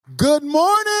Good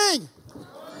morning.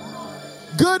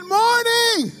 Good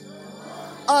morning.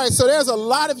 All right, so there's a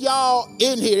lot of y'all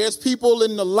in here. There's people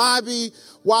in the lobby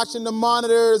watching the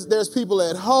monitors. There's people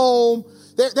at home.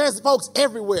 There's folks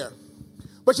everywhere.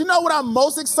 But you know what I'm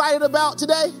most excited about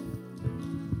today?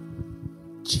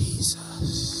 Jesus.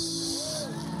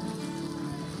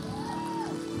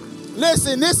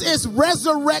 Listen, this is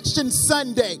Resurrection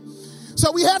Sunday.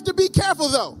 So we have to be careful,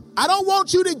 though. I don't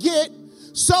want you to get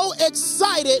so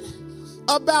excited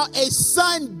about a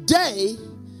Sunday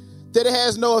that it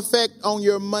has no effect on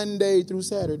your Monday through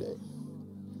Saturday.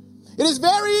 It is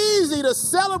very easy to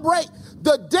celebrate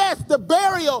the death, the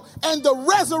burial, and the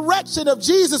resurrection of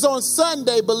Jesus on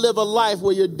Sunday, but live a life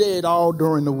where you're dead all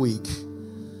during the week.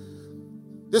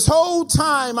 This whole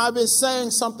time I've been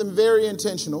saying something very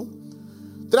intentional,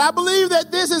 that I believe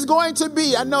that this is going to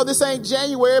be, I know this ain't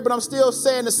January, but I'm still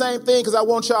saying the same thing because I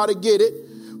want y'all to get it.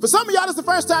 For some of y'all, this is the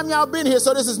first time y'all been here,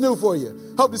 so this is new for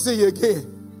you. Hope to see you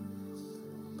again.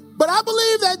 But I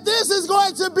believe that this is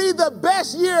going to be the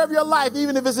best year of your life,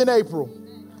 even if it's in April.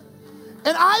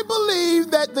 And I believe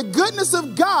that the goodness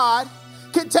of God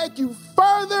can take you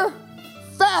further,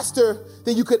 faster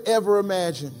than you could ever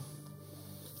imagine.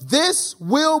 This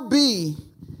will be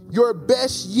your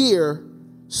best year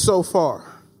so far.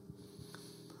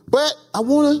 But I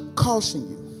want to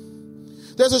caution you.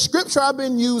 There's a scripture I've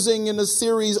been using in the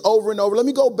series over and over. Let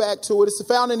me go back to it. It's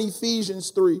found in Ephesians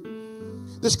 3.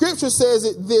 The scripture says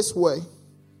it this way.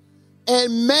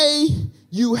 And may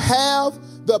you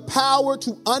have the power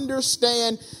to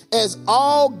understand, as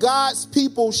all God's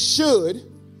people should,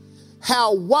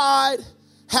 how wide,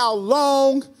 how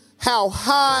long, how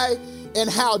high, and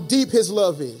how deep his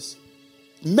love is.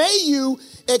 May you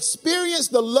experience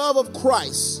the love of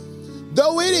Christ,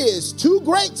 though it is too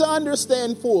great to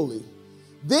understand fully.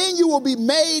 Then you will be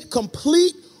made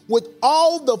complete with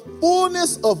all the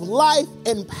fullness of life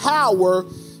and power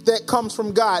that comes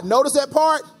from God. Notice that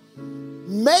part.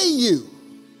 May you.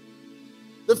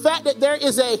 The fact that there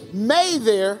is a may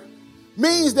there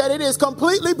means that it is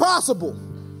completely possible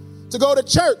to go to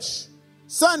church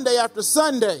Sunday after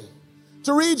Sunday,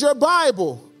 to read your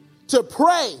Bible, to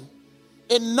pray,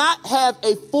 and not have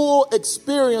a full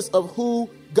experience of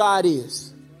who God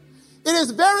is. It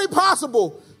is very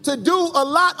possible to do a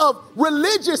lot of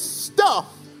religious stuff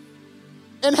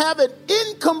and have an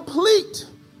incomplete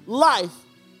life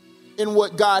in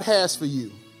what God has for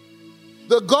you.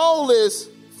 The goal is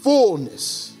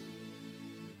fullness,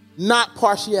 not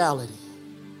partiality.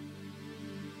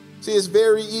 See, it's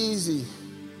very easy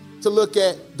to look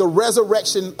at the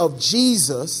resurrection of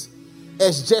Jesus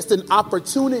as just an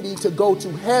opportunity to go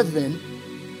to heaven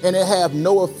and it have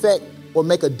no effect or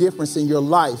make a difference in your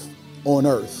life on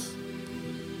earth.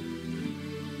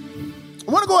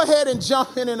 I want to go ahead and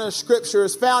jump in a scripture.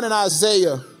 It's found in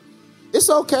Isaiah. It's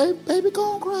okay, baby,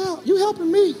 go on, cry out. You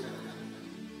helping me.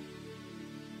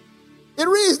 It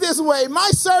reads this way. My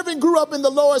servant grew up in the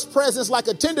Lord's presence like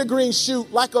a tender green shoot,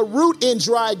 like a root in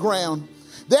dry ground.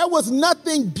 There was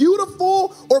nothing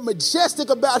beautiful or majestic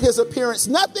about his appearance,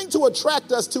 nothing to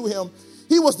attract us to him.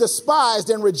 He was despised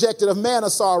and rejected, a man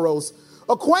of sorrows,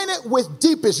 acquainted with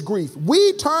deepest grief.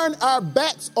 We turned our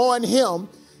backs on him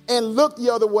and looked the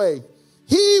other way.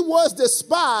 He was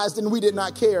despised and we did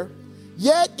not care.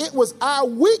 Yet it was our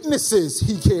weaknesses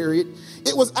he carried.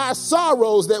 It was our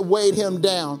sorrows that weighed him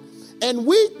down. And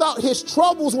we thought his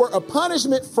troubles were a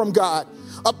punishment from God,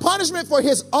 a punishment for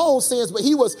his own sins. But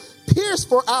he was pierced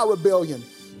for our rebellion,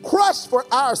 crushed for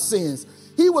our sins.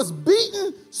 He was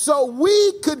beaten so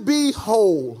we could be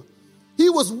whole. He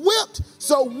was whipped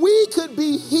so we could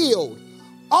be healed.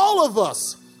 All of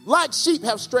us, like sheep,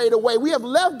 have strayed away. We have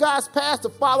left God's path to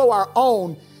follow our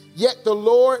own. Yet the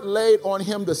Lord laid on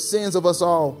him the sins of us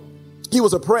all. He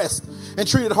was oppressed and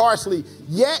treated harshly.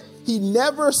 Yet he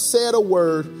never said a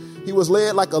word. He was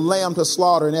led like a lamb to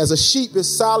slaughter. And as a sheep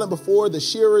is silent before the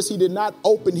shearers, he did not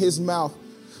open his mouth.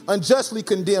 Unjustly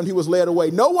condemned, he was led away.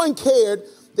 No one cared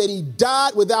that he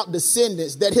died without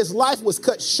descendants, that his life was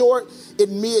cut short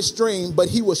in midstream, but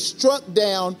he was struck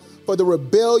down for the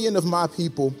rebellion of my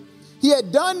people. He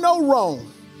had done no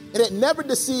wrong and had never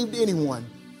deceived anyone,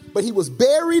 but he was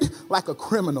buried like a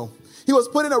criminal. He was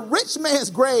put in a rich man's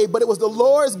grave, but it was the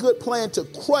Lord's good plan to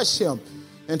crush him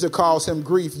and to cause him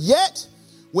grief. Yet,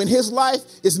 when his life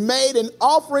is made an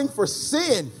offering for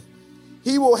sin,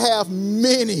 he will have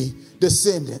many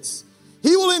descendants.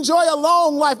 He will enjoy a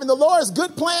long life, and the Lord's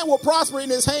good plan will prosper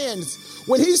in his hands.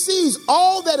 When he sees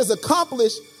all that is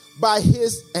accomplished by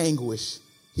his anguish,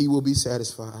 he will be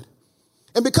satisfied.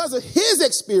 And because of his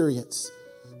experience,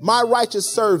 my righteous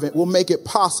servant will make it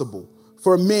possible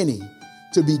for many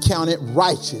to be counted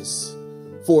righteous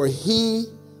for he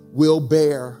will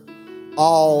bear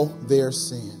all their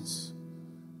sins.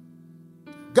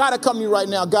 God, I come to you right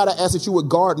now. God, I ask that you would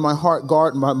guard my heart,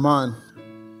 guard my mind.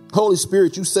 Holy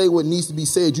Spirit, you say what needs to be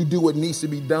said. You do what needs to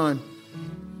be done.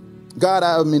 God,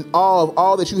 I'm in awe of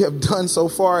all that you have done so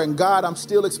far. And God, I'm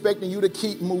still expecting you to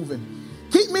keep moving.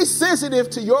 Keep me sensitive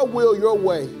to your will, your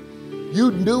way.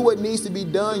 You do what needs to be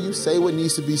done. You say what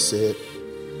needs to be said.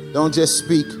 Don't just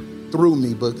speak through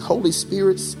me, but Holy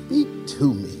Spirit, speak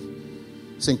to me.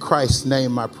 It's in Christ's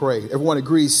name I pray. Everyone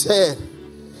agrees, said,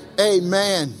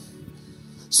 amen.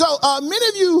 So many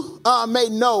of you may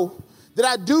know that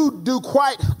I do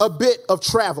quite a bit of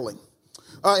traveling.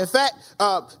 In fact,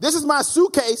 this is my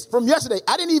suitcase from yesterday.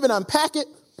 I didn't even unpack it.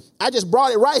 I just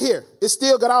brought it right here. It's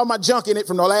still got all my junk in it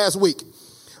from the last week.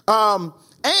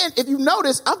 And if you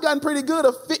notice, I've gotten pretty good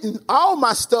at fitting all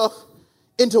my stuff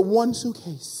into one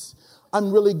suitcase.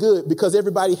 I'm really good because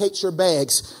everybody hates your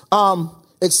bags,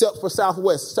 except for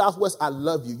Southwest. Southwest, I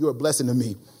love you. You're a blessing to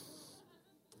me.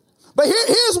 But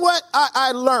here's what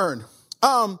I learned.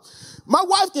 My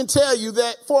wife can tell you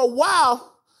that for a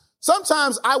while,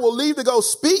 sometimes I will leave to go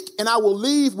speak and I will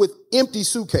leave with empty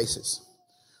suitcases.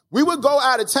 We would go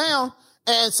out of town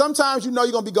and sometimes, you're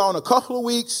going to be gone a couple of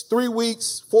weeks, 3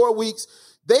 weeks, 4 weeks.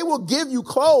 They will give you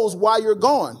clothes while you're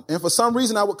gone. And for some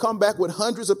reason, I would come back with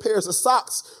hundreds of pairs of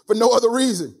socks for no other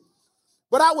reason.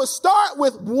 But I would start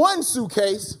with one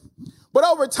suitcase, but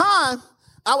over time,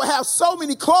 I would have so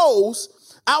many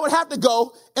clothes, I would have to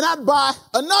go and I'd buy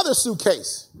another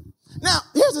suitcase. Now,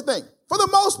 here's the thing. For the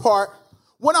most part,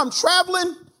 when I'm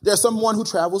traveling, there's someone who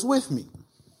travels with me.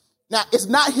 Now, it's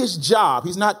not his job.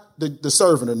 He's not the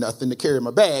servant or nothing to carry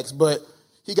my bags, but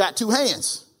he got 2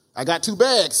 hands. I got 2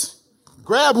 bags.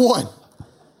 Grab one.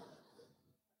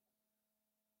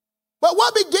 But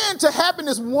what began to happen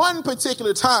is one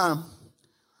particular time,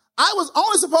 I was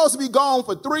only supposed to be gone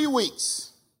for 3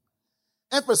 weeks.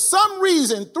 And for some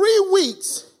reason, 3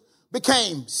 weeks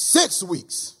became 6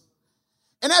 weeks.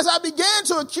 And as I began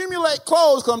to accumulate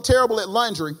clothes, because I'm terrible at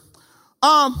laundry,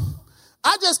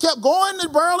 I just kept going to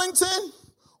Burlington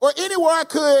or anywhere I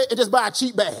could and just buy a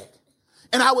cheap bag.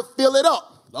 And I would fill it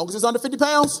up. As long as it's under 50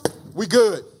 pounds, we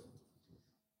good.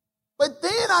 But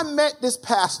then I met this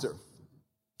pastor.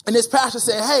 And this pastor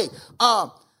said, hey,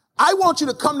 I want you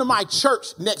to come to my church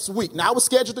next week. Now, I was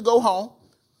scheduled to go home.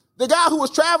 The guy who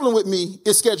was traveling with me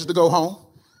is scheduled to go home.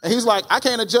 And he's like, I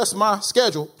can't adjust my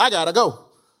schedule. I got to go.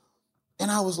 And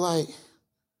I was like,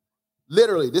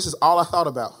 literally, this is all I thought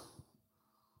about.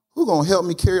 Who's going to help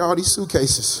me carry all these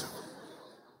suitcases?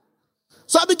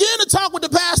 So I began to talk with the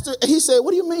pastor. And he said, what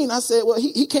do you mean? I said, well,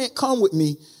 he can't come with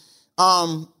me.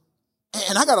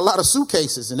 And I got a lot of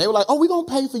suitcases. And they were like, oh, we're going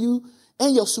to pay for you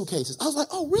and your suitcases. I was like,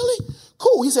 oh, really?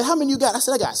 Cool. He said, how many you got? I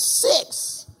said, I got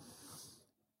 6.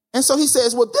 And so he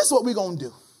says, well, this is what we're going to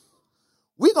do.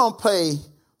 We're going to pay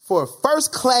for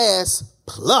first class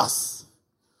plus.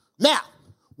 Now,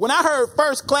 when I heard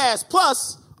first class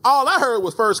plus, all I heard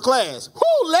was first class.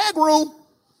 Whoo, leg room.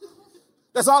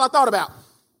 That's all I thought about.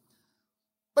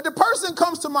 But the person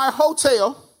comes to my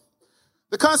hotel,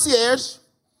 the concierge,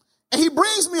 and he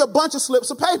brings me a bunch of slips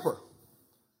of paper.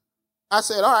 I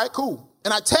said, all right, cool.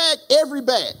 And I tagged every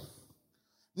bag.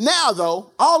 Now,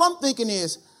 though, all I'm thinking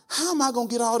is, how am I going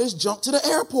to get all this junk to the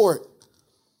airport?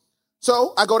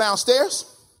 So I go downstairs,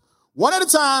 one at a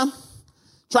time,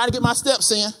 try to get my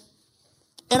steps in,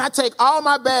 and I take all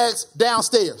my bags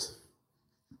downstairs,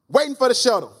 waiting for the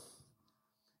shuttle.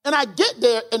 And I get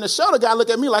there, and the shuttle guy look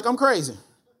at me like I'm crazy.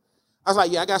 I was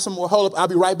like, yeah, I got some more. Hold up, I'll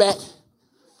be right back.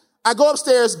 I go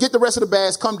upstairs, get the rest of the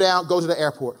bags, come down, go to the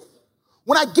airport.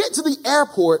 When I get to the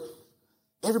airport,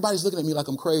 everybody's looking at me like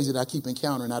I'm crazy that I keep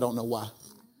encountering. I don't know why.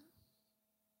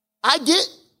 I get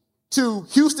to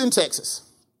Houston, Texas.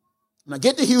 When I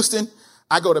get to Houston,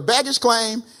 I go to baggage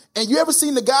claim. And you ever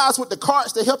seen the guys with the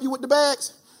carts that help you with the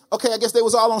bags? Okay, I guess they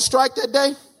was all on strike that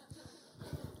day.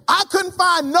 I couldn't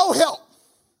find no help.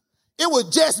 It was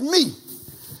just me.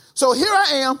 So here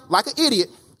I am, like an idiot,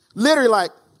 literally like,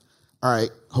 all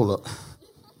right, hold up.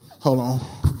 Hold on.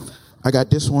 I got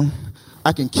this one.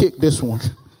 I can kick this one.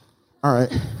 All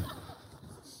right.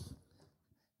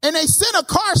 And they sent a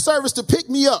car service to pick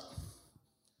me up.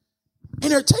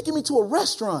 And they're taking me to a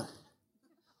restaurant.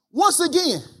 Once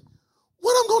again,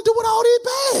 what am I going to do with all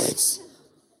these bags?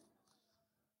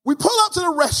 We pull up to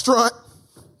the restaurant,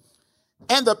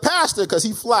 and the pastor, because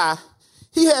he fly,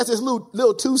 he has this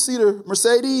little 2-seater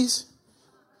Mercedes.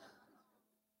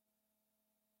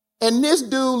 And this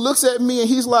dude looks at me, and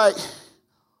he's like,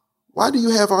 why do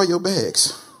you have all your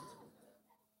bags?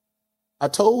 I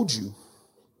told you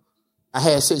I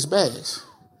had 6 bags.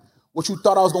 What you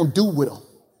thought I was going to do with them?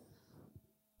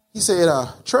 He said,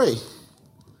 Trey,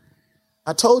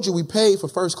 I told you we paid for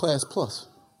first class plus.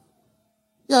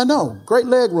 Yeah, I know. Great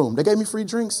leg room. They gave me free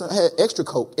drinks. I had extra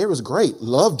Coke. It was great.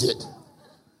 Loved it.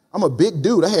 I'm a big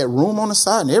dude. I had room on the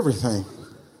side and everything.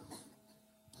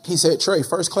 He said, Trey,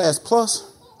 first class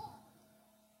plus,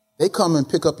 they come and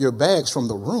pick up your bags from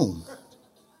the room.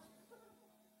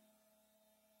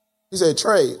 He said,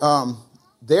 Trey,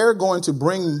 they're going to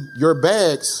bring your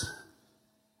bags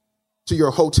to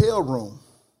your hotel room.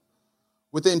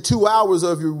 Within 2 hours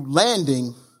of you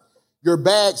landing, your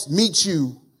bags meet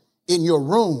you in your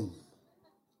room.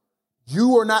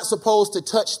 You are not supposed to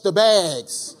touch the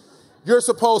bags. You're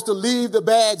supposed to leave the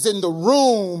bags in the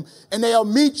room and they'll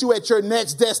meet you at your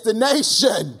next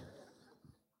destination.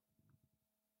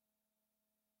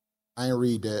 I ain't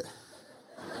read that.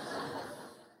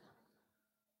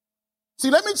 See,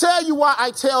 let me tell you why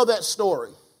I tell that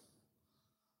story.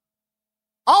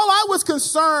 All I was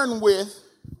concerned with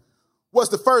was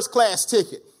the first class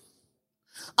ticket.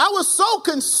 I was so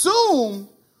consumed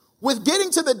with getting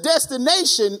to the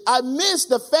destination, I missed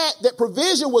the fact that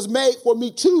provision was made for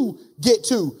me to get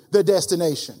to the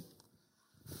destination.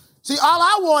 See, all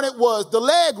I wanted was the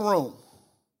leg room.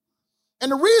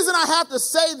 And the reason I have to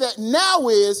say that now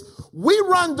is we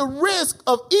run the risk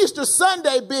of Easter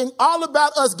Sunday being all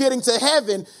about us getting to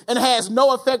heaven and has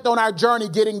no effect on our journey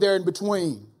getting there in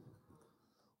between.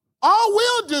 All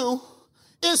we'll do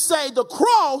is say the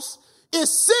cross is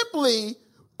simply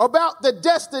about the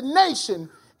destination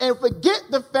and forget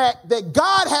the fact that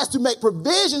God has to make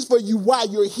provisions for you while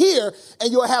you're here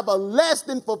and you'll have a less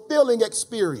than fulfilling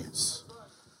experience.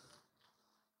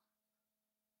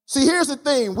 See, here's the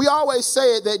thing. We always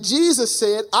say it that Jesus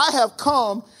said, I have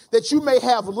come that you may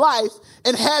have life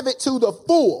and have it to the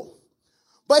full.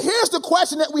 But here's the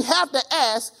question that we have to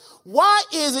ask. Why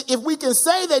is it if we can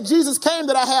say that Jesus came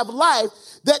that I have life,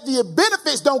 that the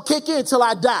benefits don't kick in till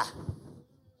I die?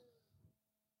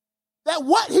 That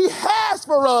what he has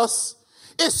for us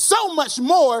is so much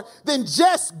more than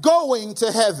just going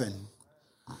to heaven.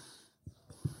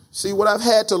 See, what I've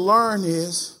had to learn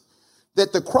is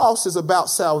that the cross is about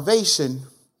salvation,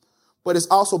 but it's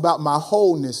also about my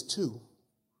wholeness too.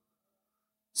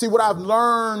 See, what I've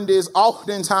learned is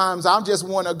oftentimes I just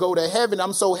want to go to heaven.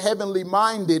 I'm so heavenly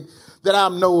minded that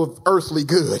I'm no earthly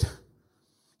good.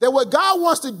 That what God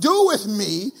wants to do with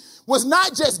me was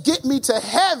not just get me to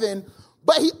heaven,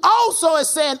 but he also is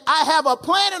saying, I have a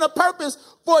plan and a purpose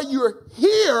for you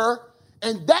here,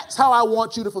 and that's how I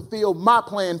want you to fulfill my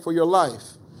plan for your life.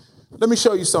 Let me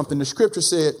show you something. The scripture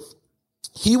said,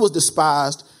 he was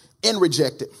despised and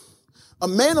rejected, a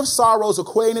man of sorrows,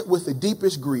 acquainted with the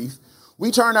deepest grief.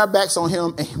 We turned our backs on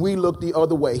him and we looked the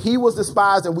other way. He was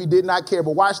despised and we did not care.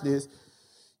 But watch this.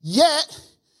 Yet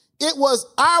it was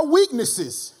our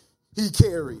weaknesses he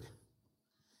carried.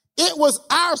 It was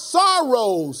our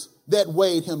sorrows that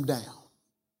weighed him down.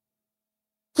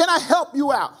 Can I help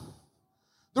you out?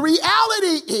 The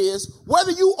reality is,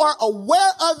 whether you are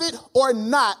aware of it or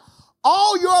not,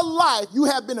 all your life you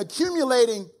have been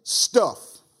accumulating stuff.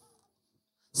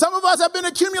 Some of us have been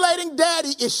accumulating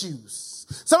daddy issues.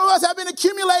 Some of us have been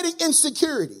accumulating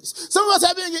insecurities. Some of us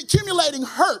have been accumulating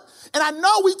hurt. And I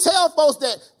know we tell folks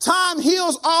that time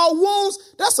heals all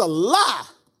wounds. That's a lie.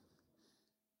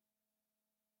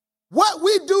 What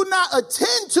we do not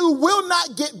attend to will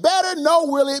not get better, nor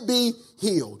will it be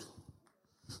healed.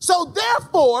 So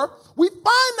therefore, we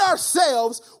find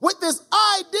ourselves with this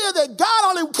idea that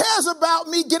God only cares about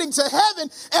me getting to heaven,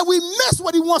 and we miss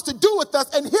what he wants to do with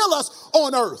us and heal us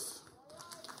on earth.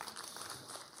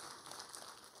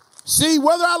 See,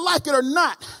 whether I like it or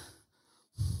not,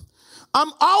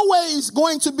 I'm always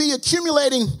going to be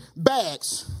accumulating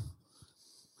bags.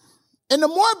 And the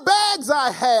more bags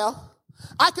I have,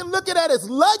 I can look at it as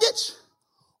luggage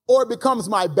or it becomes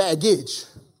my baggage.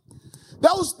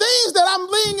 Those things that I'm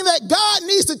leaning that God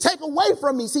needs to take away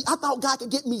from me. See, I thought God could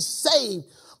get me saved,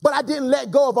 but I didn't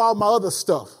let go of all my other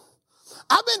stuff.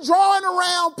 I've been drawing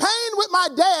around pain with my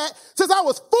dad since I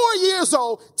was 4 years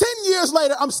old. 10 years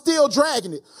later, I'm still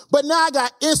dragging it. But now I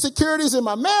got insecurities in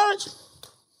my marriage.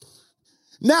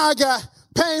 Now I got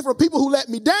pain from people who let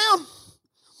me down.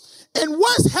 And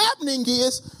what's happening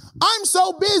is I'm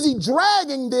so busy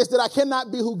dragging this that I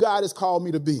cannot be who God has called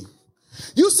me to be.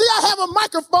 You see, I have a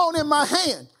microphone in my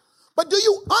hand. But do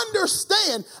you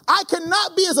understand I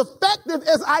cannot be as effective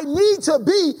as I need to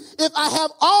be if I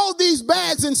have all these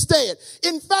bags instead?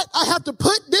 In fact, I have to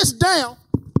put this down.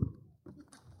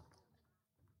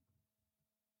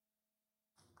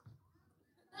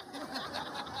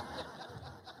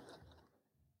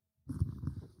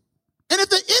 And if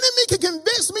the enemy can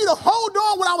convince me to hold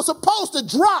on when I was supposed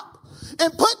to drop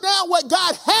and put down what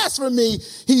God has for me,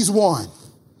 he's won.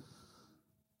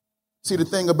 See, the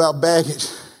thing about baggage,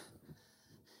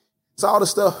 it's all the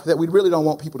stuff that we really don't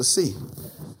want people to see.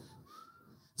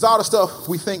 It's all the stuff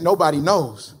we think nobody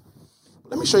knows.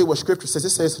 Let me show you what scripture says.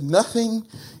 It says, nothing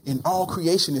in all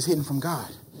creation is hidden from God.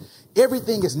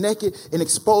 Everything is naked and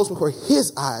exposed before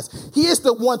his eyes. He is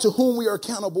the one to whom we are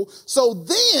accountable. So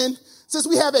then, since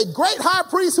we have a great high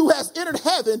priest who has entered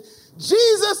heaven,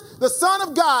 Jesus, the Son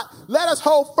of God, let us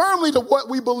hold firmly to what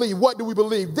we believe. What do we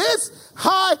believe? This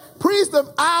high priest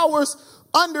of ours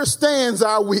understands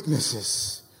our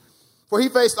weaknesses. For he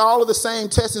faced all of the same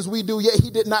tests as we do, yet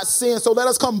he did not sin. So let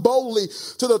us come boldly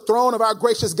to the throne of our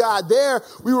gracious God. There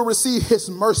we will receive his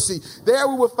mercy. There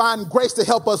we will find grace to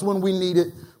help us when we need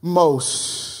it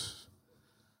most.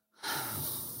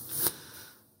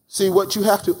 See, what you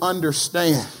have to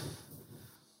understand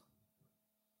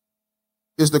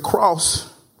is the cross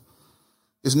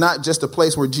is not just a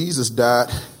place where Jesus died.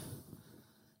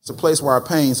 It's a place where our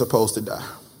pain is supposed to die.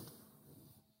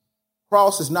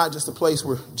 Cross is not just a place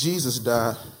where Jesus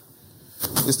died.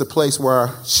 It's the place where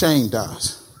our shame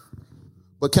dies.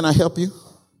 But can I help you?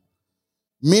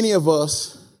 Many of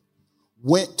us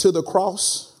went to the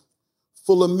cross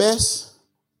full of mess,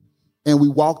 and we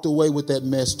walked away with that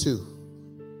mess too.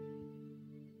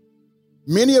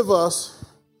 Many of us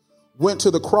went to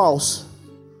the cross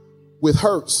with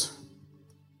hurts,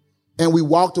 and we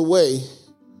walked away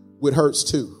with hurts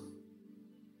too.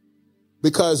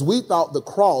 Because we thought the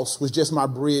cross was just my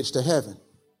bridge to heaven,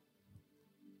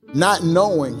 not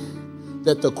knowing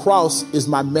that the cross is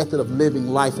my method of living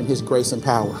life in his grace and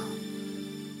power.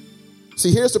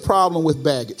 See, here's the problem with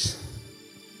baggage.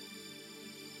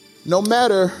 No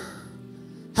matter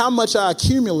how much I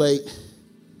accumulate,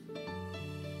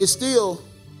 it's still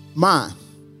mine.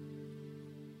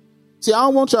 See, I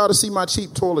don't want y'all to see my cheap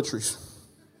toiletries.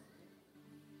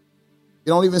 It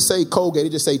don't even say Colgate, it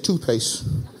just say toothpaste.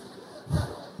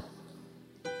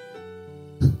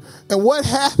 And what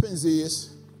happens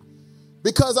is,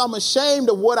 because I'm ashamed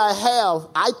of what I have,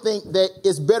 I think that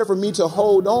it's better for me to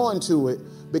hold on to it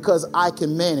because I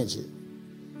can manage it.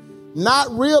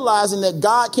 Not realizing that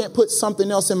God can't put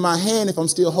something else in my hand if I'm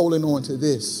still holding on to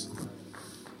this.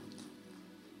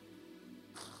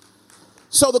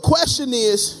 So the question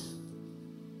is,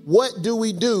 what do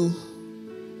we do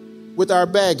with our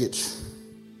baggage?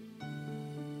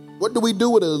 What do we do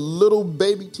with a little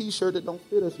baby t-shirt that don't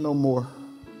fit us no more?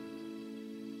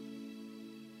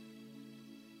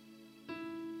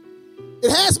 It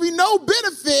has me no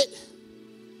benefit,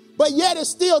 but yet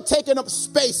it's still taking up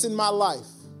space in my life.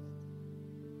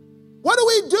 What do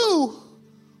we do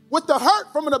with the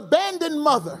hurt from an abandoned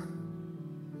mother?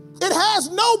 It has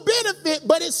no benefit,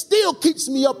 but it still keeps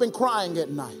me up and crying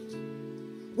at night.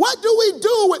 What do we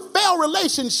do with failed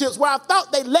relationships where I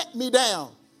thought they let me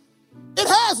down? It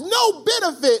has no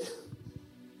benefit,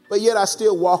 but yet I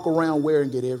still walk around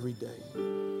wearing it every day.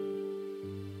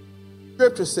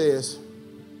 Scripture says,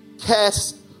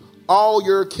 cast all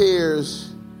your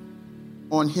cares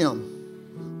on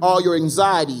him, all your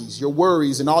anxieties, your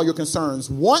worries, and all your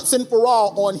concerns once and for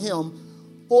all on him,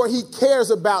 for he cares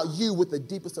about you with the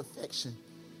deepest affection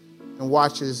and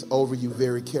watches over you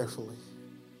very carefully.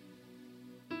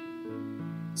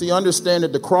 So you understand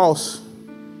that the cross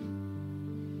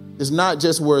is not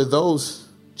just where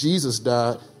Jesus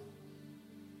died,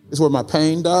 it's where my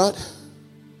pain died.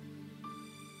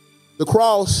 The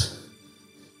cross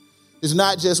is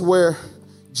not just where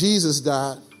Jesus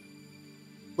died,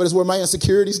 but it's where my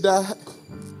insecurities died.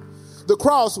 The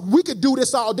cross, we could do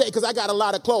this all day because I got a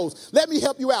lot of clothes. Let me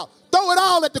help you out. Throw it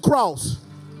all at the cross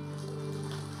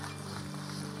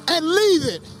and leave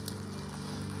it.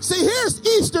 See, here's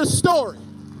Easter's story.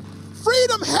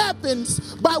 Freedom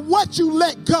happens by what you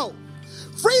let go.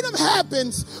 Freedom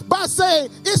happens by saying,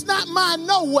 it's not mine,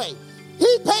 no way.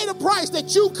 He paid a price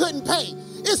that you couldn't pay.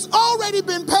 It's already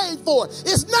been paid for.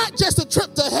 It's not just a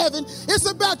trip to heaven. It's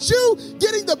about you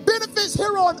getting the benefits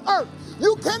here on earth.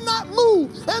 You cannot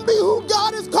move and be who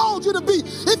God has called you to be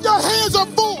if your hands are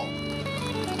full.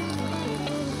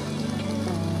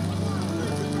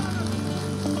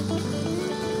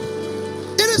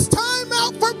 It is time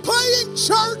out for playing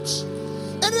church.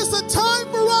 And it's a time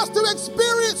for us to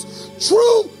experience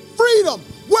true freedom.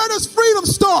 Where does freedom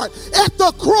start? At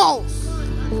the cross.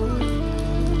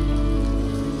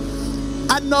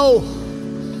 I know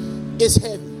it's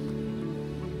heavy,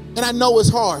 and I know it's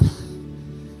hard,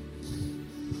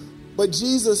 but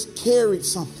Jesus carried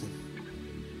something.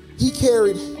 He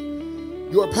carried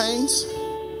your pains.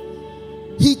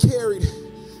 He carried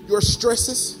your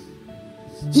stresses.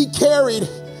 He carried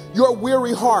your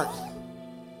weary heart.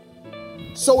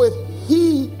 So if he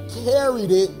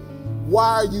carried it,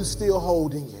 why are you still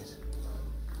holding it?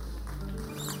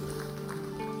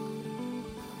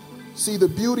 See, the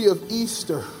beauty of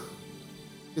Easter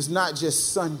is not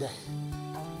just Sunday.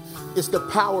 It's the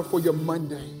power for your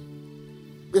Monday.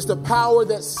 It's the power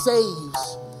that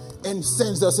saves and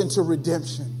sends us into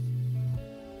redemption.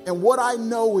 And what I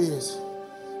know is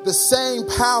the same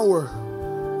power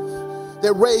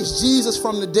that raised Jesus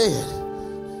from the dead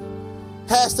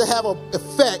has to have an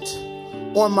effect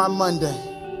on my Monday.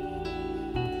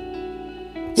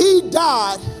 He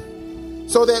died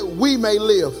so that we may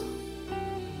live.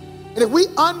 And if we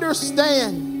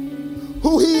understand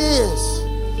who he is,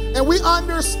 and we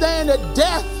understand that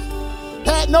death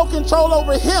had no control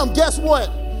over him, guess what?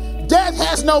 Death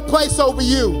has no place over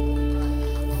you.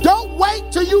 Don't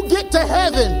wait till you get to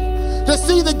heaven to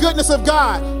see the goodness of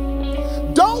God.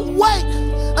 Don't wait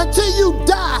until you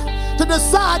die to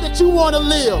decide that you want to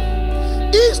live.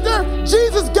 Easter,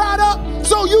 Jesus got up,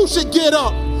 so you should get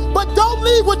up. But don't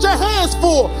leave with your hands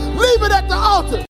full.